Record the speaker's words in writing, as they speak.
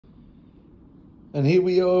And here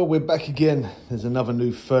we are, we're back again. There's another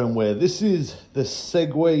new firmware. This is the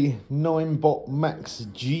Segway Ninebot Max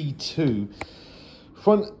G2.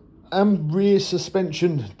 Front and rear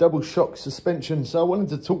suspension, double shock suspension. So I wanted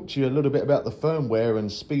to talk to you a little bit about the firmware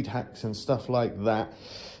and speed hacks and stuff like that.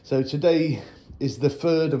 So today is the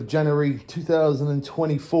 3rd of January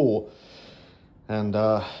 2024. And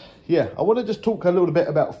yeah, I want to just talk a little bit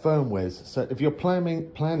about firmwares. So if you're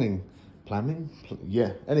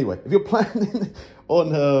anyway, if you're planning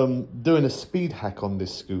on doing a speed hack on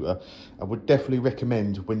this scooter, I would definitely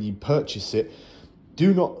recommend when you purchase it,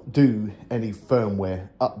 do not do any firmware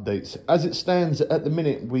updates. As it stands at the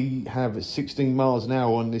minute, we have 16 miles an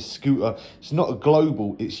hour on this scooter. It's not a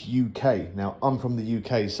global, it's UK. Now, I'm from the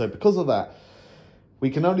UK, so because of that, we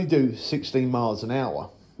can only do 16 miles an hour.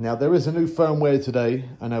 Now, there is a new firmware today,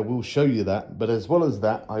 and I will show you that. But as well as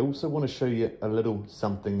that, I also want to show you a little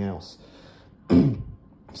something else.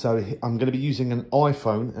 So I'm going to be using an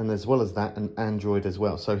iPhone, and as well as that, an Android as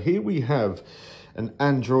well. So here we have an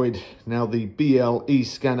Android. Now the BLE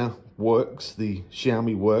scanner works, the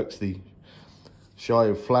Xiaomi works, the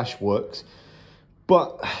Shio Flash works,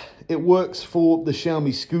 but it works for the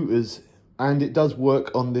Xiaomi scooters, and it does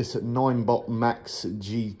work on this Ninebot Max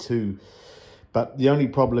G2. But the only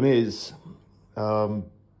problem is,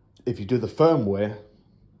 if you do the firmware,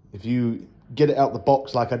 if you get it out the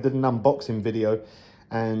box, like I did an unboxing video,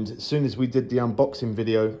 and as soon as we did the unboxing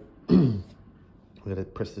video, I'm going to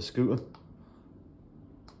press the scooter.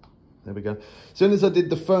 There we go. As soon as I did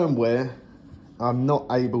the firmware, I'm not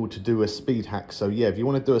able to do a speed hack. So yeah, if you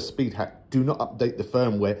want to do a speed hack, do not update the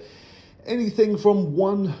firmware. Anything from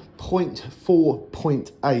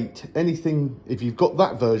 1.4.8, anything, if you've got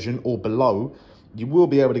that version or below, you will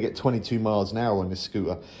be able to get 22 miles an hour on this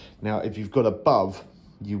scooter. Now, if you've got above,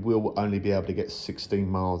 you will only be able to get 16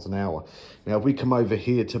 miles an hour. Now, if we come over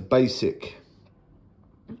here to basic,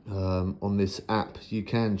 on this app, you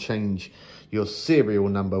can change your serial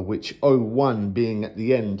number, which 01 being at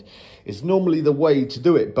the end is normally the way to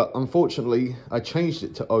do it. But unfortunately, I changed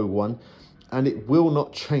it to 01 and it will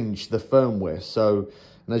not change the firmware. So,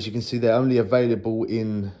 and as you can see, they're only available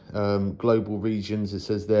in global regions. It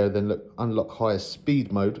says there, then look, unlock higher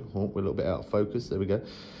speed mode. Oh, we're a little bit out of focus. There we go.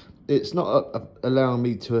 It's not allowing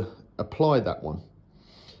me to apply that one.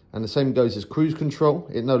 And the same goes as cruise control.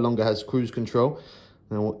 It no longer has cruise control.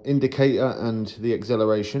 Now, indicator and the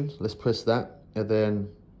acceleration. Let's press that. And then,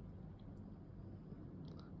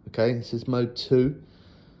 okay, this is mode 2.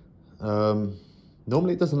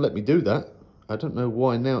 Normally it doesn't let me do that. I don't know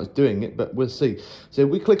why now it's doing it, but we'll see. So if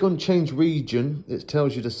we click on change region, it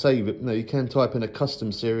tells you to save it. Now, you can type in a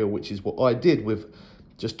custom serial, which is what I did with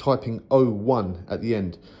just typing 01 at the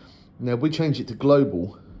end. Now, if we change it to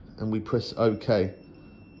global and we press OK,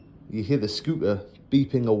 you hear the scooter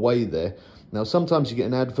beeping away there. Now, sometimes you get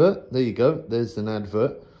an advert. There you go. There's an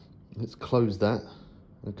advert. Let's close that.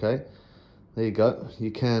 Okay. There you go. You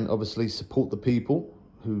can obviously support the people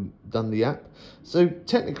who done the app. So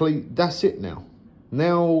technically, that's it now.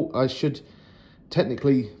 Now I should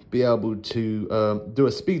technically be able to do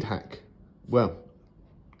a speed hack. Well,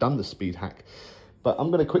 done the speed hack. But I'm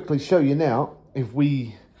going to quickly show you now. If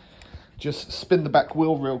we just spin the back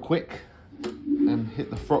wheel real quick and hit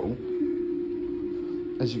the throttle.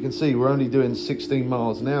 As you can see, we're only doing 16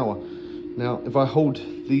 miles an hour. Now, if I hold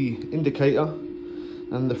the indicator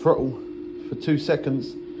and the throttle for 2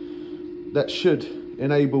 seconds, that should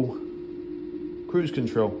enable cruise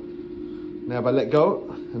control. Now, if I let go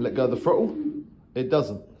and let go of the throttle, it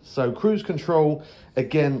doesn't. So cruise control,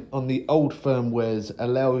 again, on the old firmwares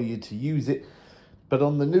allow you to use it, but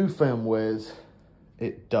on the new firmwares,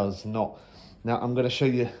 it does not. Now, I'm going to show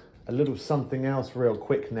you a little something else real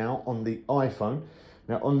quick now on the iPhone.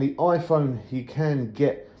 Now, on the iPhone, you can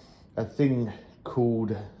get a thing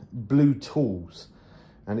called Blue Tools,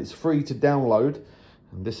 and it's free to download.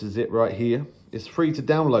 And this is it right here. It's free to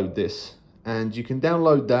download this, and you can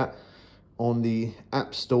download that on the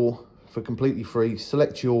App Store for completely free.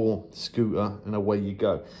 Select your scooter, and away you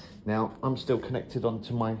go. Now, I'm still connected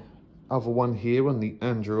onto my other one here on the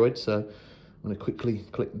Android, so I'm going to quickly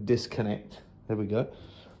click disconnect. There we go.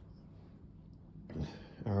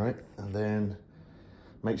 All right, and then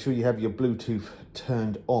make sure you have your Bluetooth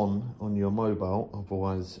turned on your mobile,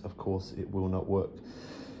 otherwise, of course, it will not work.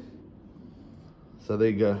 So there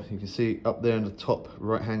you go. You can see up there in the top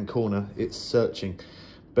right-hand corner, it's searching.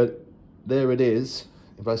 But there it is.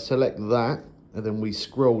 If I select that, and then we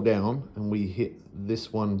scroll down, and we hit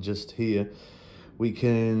this one just here, we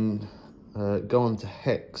can go on to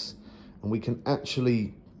hex, and we can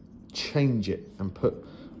actually change it and put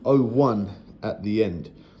 01 at the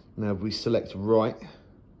end. Now, if we select right,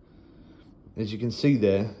 as you can see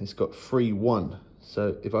there, it's got 3.1.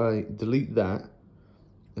 So if I delete that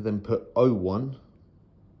and then put 0.1,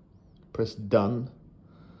 press done,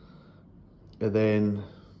 and then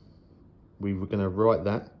we were going to write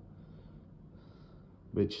that,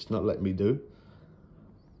 which it's not letting me do.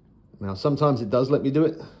 Now, sometimes it does let me do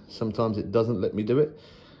it, sometimes it doesn't let me do it.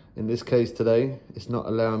 In this case today, it's not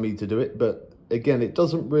allowing me to do it, but again, it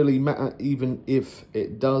doesn't really matter even if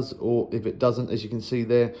it does or if it doesn't. As you can see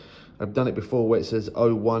there, I've done it before where it says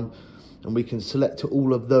 0.1, and we can select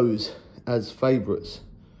all of those as favorites.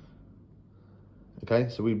 Okay,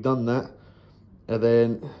 so we've done that, and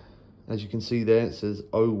then as you can see there, it says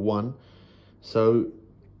 0.1. So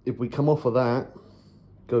if we come off of that,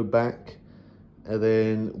 go back, and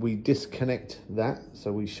then we disconnect that,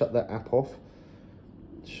 so we shut that app off,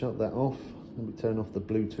 shut that off. Let me turn off the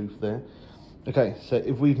Bluetooth there. Okay, so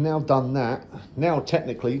if we've now done that, now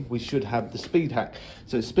technically we should have the speed hack.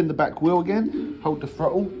 So spin the back wheel again, hold the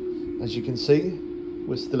throttle. As you can see,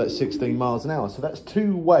 we're still at 16 miles an hour. So that's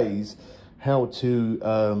 2 ways how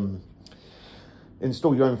to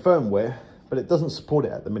install your own firmware, but it doesn't support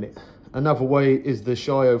it at the minute. Another way is the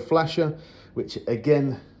Shio flasher, which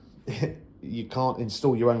again, you can't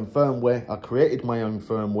install your own firmware. I created my own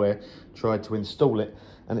firmware, tried to install it,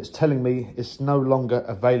 and it's telling me it's no longer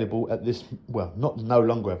available at this, well, not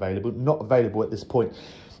available at this point.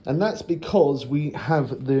 And that's because we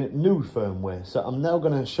have the new firmware. So I'm now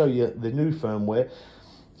going to show you the new firmware.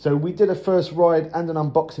 So we did a first ride and an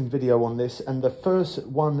unboxing video on this, and the first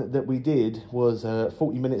one that we did was a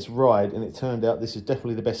 40 minutes ride, and it turned out this is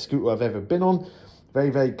definitely the best scooter I've ever been on. Very,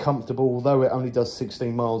 very comfortable, although it only does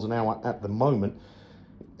 16 miles an hour at the moment.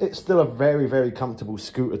 It's still a very, very comfortable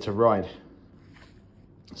scooter to ride.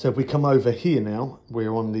 So if we come over here now,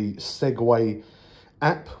 we're on the Segway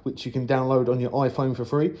app, which you can download on your iPhone for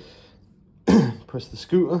free. Press the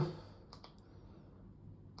scooter.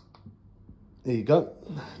 There you go.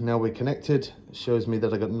 Now we're connected. It shows me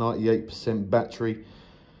that I got 98% battery.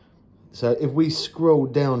 So if we scroll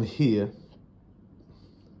down here,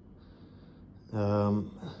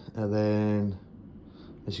 and then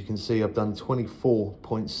as you can see, I've done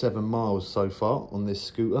 24.7 miles so far on this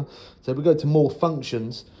scooter. So if we go to more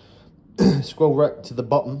functions, scroll right to the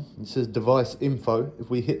bottom, it says device info.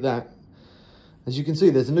 If we hit that, as you can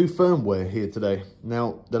see, there's a new firmware here today.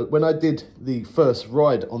 Now, when I did the first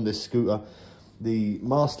ride on this scooter, the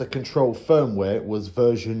master control firmware was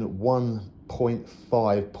version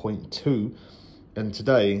 1.5.2, and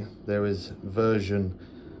today there is version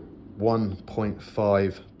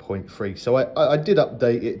 1.5.3. So I did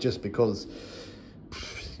update it just because,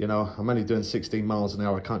 you know, I'm only doing 16 miles an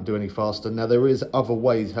hour. I can't do any faster. Now, there is other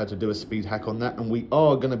ways how to do a speed hack on that, and we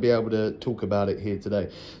are going to be able to talk about it here today.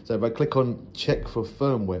 So if I click on check for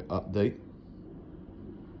firmware update,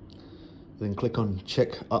 then click on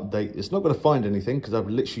check update, it's not going to find anything because I've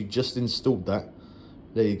literally just installed that.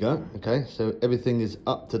 There you go. Okay, so everything is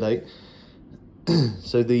up to date.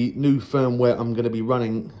 So the new firmware I'm going to be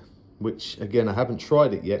running, which again, I haven't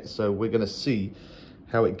tried it yet, so we're going to see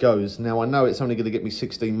how it goes. Now, I know it's only going to get me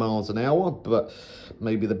 16 miles an hour, but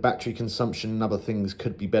maybe the battery consumption and other things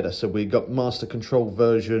could be better. So we got master control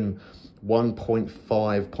version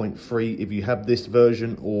 1.5.3. If you have this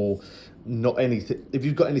version, or not anything, if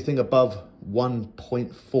you've got anything above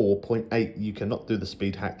 1.4.8, you cannot do the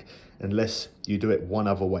speed hack unless you do it one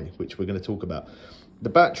other way, which we're going to talk about. The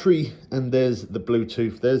battery, and there's the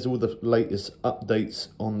Bluetooth. There's all the latest updates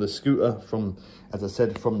on the scooter from, as I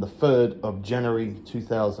said, from the 3rd of January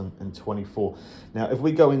 2024. Now, if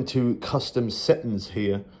we go into custom settings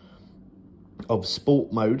here of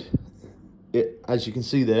sport mode, as you can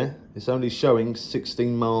see there, it's only showing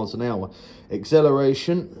 16 miles an hour.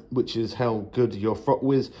 Acceleration, which is how good your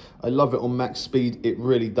throttle is. I love it on max speed. It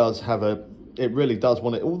really does have a, it really does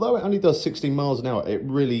want it, although it only does 16 miles an hour, it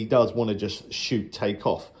really does want to just shoot, take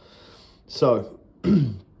off. So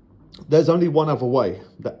there's only one other way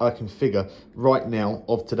that I can figure right now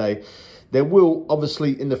of today. There will,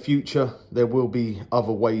 obviously, in the future, there will be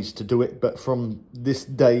other ways to do it, but from this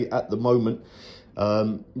day at the moment,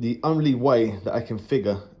 the only way that I can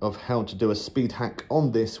figure of how to do a speed hack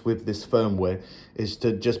on this with this firmware is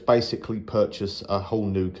to just basically purchase a whole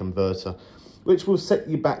new converter, which will set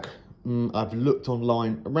you back, I've looked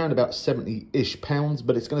online, around about 70-ish pounds,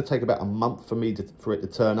 but it's going to take about a month for me for it to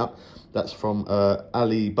turn up. That's from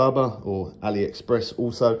Alibaba or AliExpress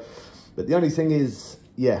also. But the only thing is,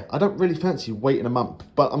 yeah, I don't really fancy waiting a month,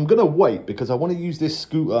 but I'm going to wait because I want to use this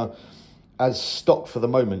scooter as stock for the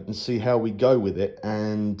moment and see how we go with it.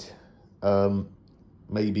 And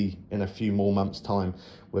maybe in a few more months' time,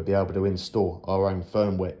 we'll be able to install our own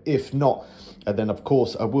firmware. If not, and then of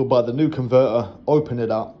course I will buy the new converter, open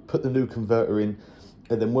it up, put the new converter in,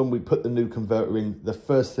 and then when we put the new converter in, the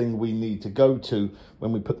first thing we need to go to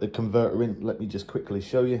when we put the converter in, let me just quickly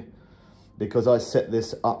show you, because I set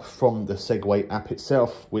this up from the Segway app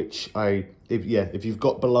itself, which if you've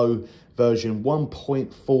got below version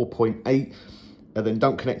 1.4.8, and then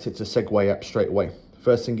don't connect it to Segway app straight away.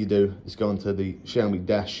 First thing you do is go onto the Xiaomi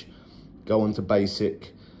dash, go onto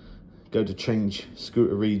basic, go to change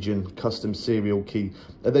scooter region, custom serial key,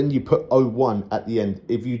 and then you put 01 at the end.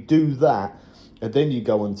 If you do that, and then you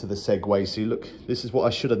go onto the Segway, so you look, this is what I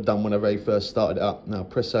should have done when I very first started it up. Now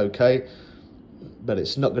press OK, but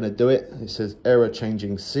it's not going to do it. It says error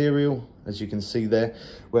changing serial, as you can see there.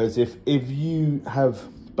 Whereas if you have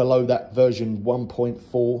below that version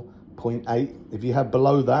 1.4.8, if you have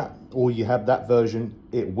below that, or you have that version,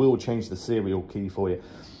 it will change the serial key for you.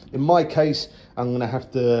 In my case, I'm going to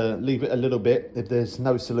have to leave it a little bit. If there's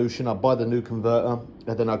no solution, I'll buy the new converter,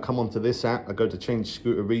 and then I'll come onto this app. I go to change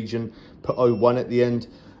scooter region, put 01 at the end.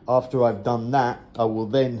 After I've done that, I will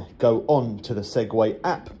then go on to the Segway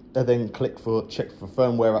app, and then check for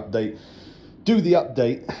firmware update, do the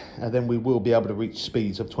update, and then we will be able to reach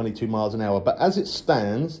speeds of 22 miles an hour. But as it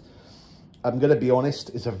stands, I'm going to be honest,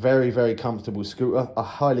 it's a very, very comfortable scooter. I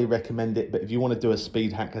highly recommend it, but if you want to do a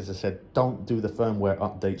speed hack, as I said, don't do the firmware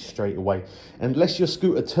update straight away. Unless your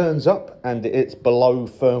scooter turns up and it's below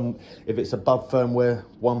if it's above firmware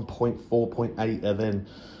 1.4.8, and then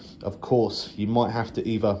of course you might have to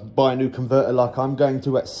either buy a new converter like I'm going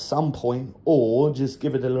to at some point, or just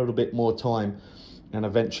give it a little bit more time, and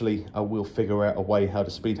eventually I will figure out a way how to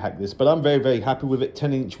speed hack this. But I'm very, very happy with it.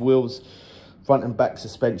 10-inch wheels, front and back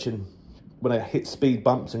suspension. When I hit speed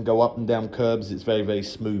bumps and go up and down curbs, it's very, very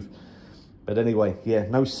smooth. But anyway, yeah,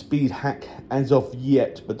 no speed hack as of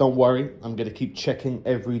yet, but don't worry, I'm going to keep checking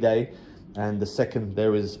every day, and the second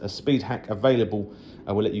there is a speed hack available,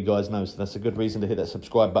 I will let you guys know. So that's a good reason to hit that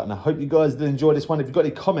subscribe button. I hope you guys did enjoy this one. If you've got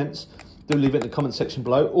any comments, do leave it in the comment section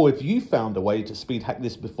below, or if you found a way to speed hack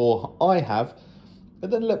this before I have,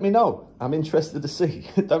 and then let me know. I'm interested to see.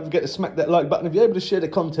 Don't forget to smack that like button. If you're able to share the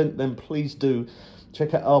content, then please do.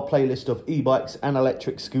 Check out our playlist of e-bikes and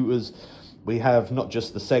electric scooters. We have not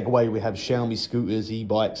just the Segway, we have Xiaomi scooters,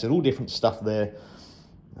 e-bikes, and all different stuff there.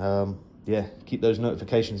 Yeah, keep those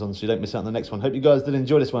notifications on so you don't miss out on the next one. Hope you guys did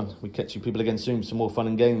enjoy this one. We catch you people again soon for some more fun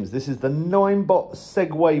and games. This is the Ninebot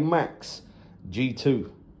Segway Max G2.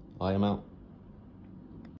 I am out.